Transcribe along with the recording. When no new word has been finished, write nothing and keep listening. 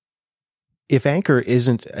If Anchor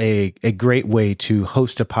isn't a great way to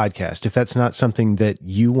host a podcast, if that's not something that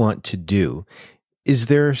you want to do, is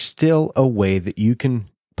there still a way that you can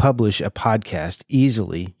publish a podcast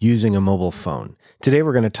easily using a mobile phone? Today,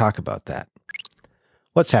 we're going to talk about that.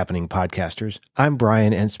 What's happening, podcasters? I'm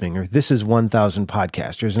Brian Ensminger. This is 1000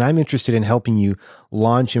 Podcasters, and I'm interested in helping you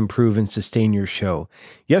launch, improve, and sustain your show.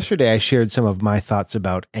 Yesterday, I shared some of my thoughts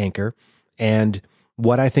about Anchor and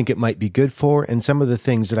what I think it might be good for, and some of the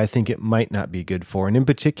things that I think it might not be good for. And in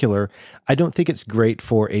particular, I don't think it's great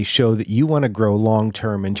for a show that you want to grow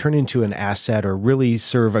long-term and turn into an asset or really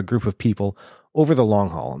serve a group of people over the long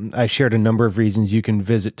haul. I shared a number of reasons. You can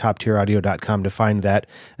visit toptieraudio.com to find that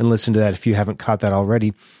and listen to that if you haven't caught that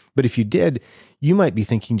already. But if you did, you might be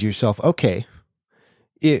thinking to yourself, okay,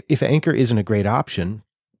 if Anchor isn't a great option,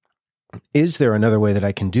 is there another way that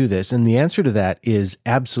I can do this? And the answer to that is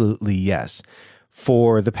absolutely yes.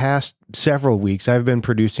 For the past several weeks, I've been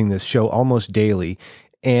producing this show almost daily,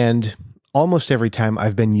 and almost every time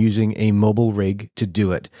I've been using a mobile rig to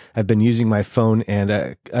do it. I've been using my phone and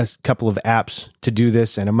a couple of apps to do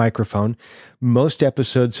this and a microphone. Most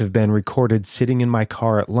episodes have been recorded sitting in my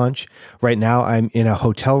car at lunch. Right now, I'm in a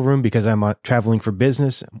hotel room because I'm traveling for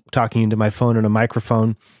business, talking into my phone and a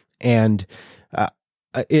microphone, and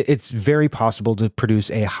it's very possible to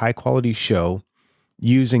produce a high-quality show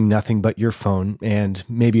using nothing but your phone and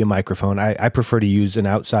maybe a microphone. I prefer to use an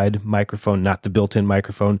outside microphone, not the built-in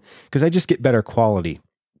microphone, because I just get better quality.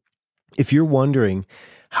 If you're wondering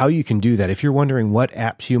how you can do that, if you're wondering what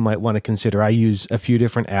apps you might want to consider, I use a few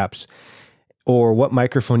different apps, or what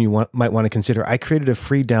microphone you might want to consider, I created a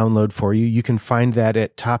free download for you. You can find that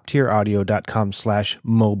at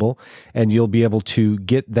toptieraudio.com/mobile, and you'll be able to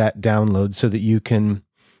get that download so that you can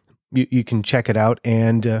check it out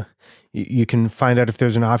and you can find out if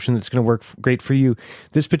there's an option that's going to work great for you.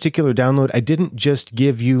 This particular download, I didn't just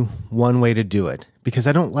give you one way to do it because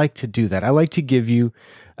I don't like to do that. I like to give you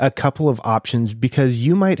a couple of options because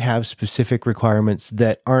you might have specific requirements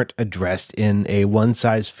that aren't addressed in a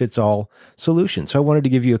one-size-fits-all solution. So I wanted to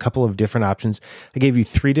give you a couple of different options. I gave you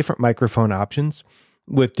 3 different microphone options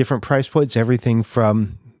with different price points, everything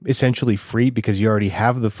from essentially free because you already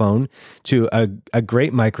have the phone to a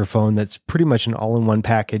great microphone that's pretty much an all-in-one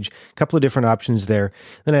package. A couple of different options there.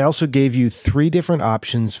 Then I also gave you 3 different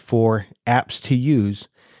options for apps to use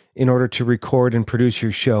in order to record and produce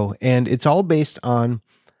your show. And it's all based on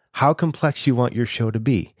how complex you want your show to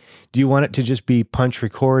be. Do you want it to just be punch,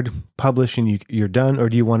 record, publish, and you're done? Or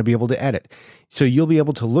do you want to be able to edit? So you'll be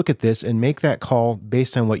able to look at this and make that call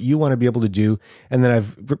based on what you want to be able to do. And then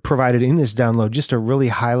I've provided in this download just a really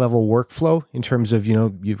high-level workflow in terms of,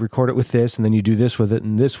 you record it with this, and then you do this with it,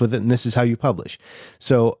 and this with it, and this is how you publish.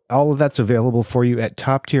 So all of that's available for you at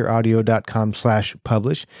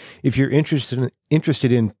toptieraudio.com/publish. If you're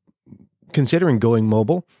interested in considering going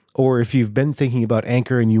mobile, or if you've been thinking about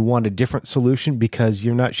Anchor and you want a different solution because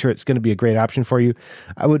you're not sure it's going to be a great option for you,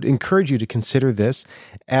 I would encourage you to consider this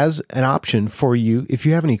as an option for you. If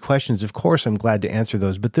you have any questions, of course, I'm glad to answer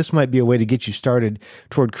those, but this might be a way to get you started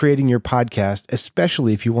toward creating your podcast,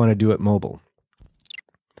 especially if you want to do it mobile.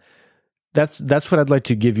 That's what I'd like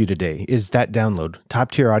to give you today is that download,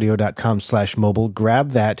 toptieraudio.com/mobile.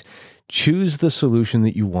 Grab that. Choose the solution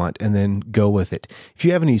that you want and then go with it. If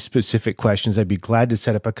you have any specific questions, I'd be glad to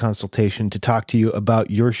set up a consultation to talk to you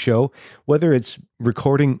about your show, whether it's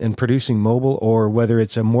recording and producing mobile or whether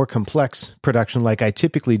it's a more complex production like I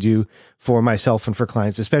typically do for myself and for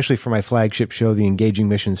clients, especially for my flagship show, the Engaging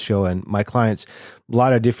Missions show, and my clients. A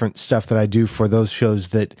lot of different stuff that I do for those shows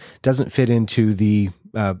that doesn't fit into the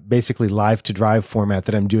basically live to drive format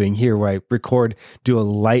that I'm doing here, where I record, do a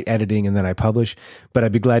light editing, and then I publish. But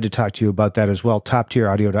I'd be glad to talk to you about that as well.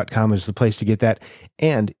 Toptieraudio.com is the place to get that.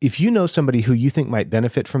 And if you know somebody who you think might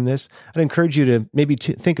benefit from this, I'd encourage you to maybe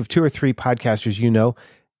think of 2 or 3 podcasters you know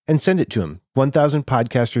and send it to them.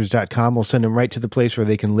 1000podcasters.com will send them right to the place where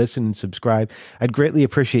they can listen and subscribe. I'd greatly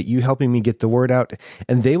appreciate you helping me get the word out,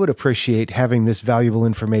 and they would appreciate having this valuable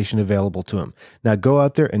information available to them. Now go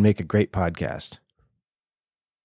out there and make a great podcast.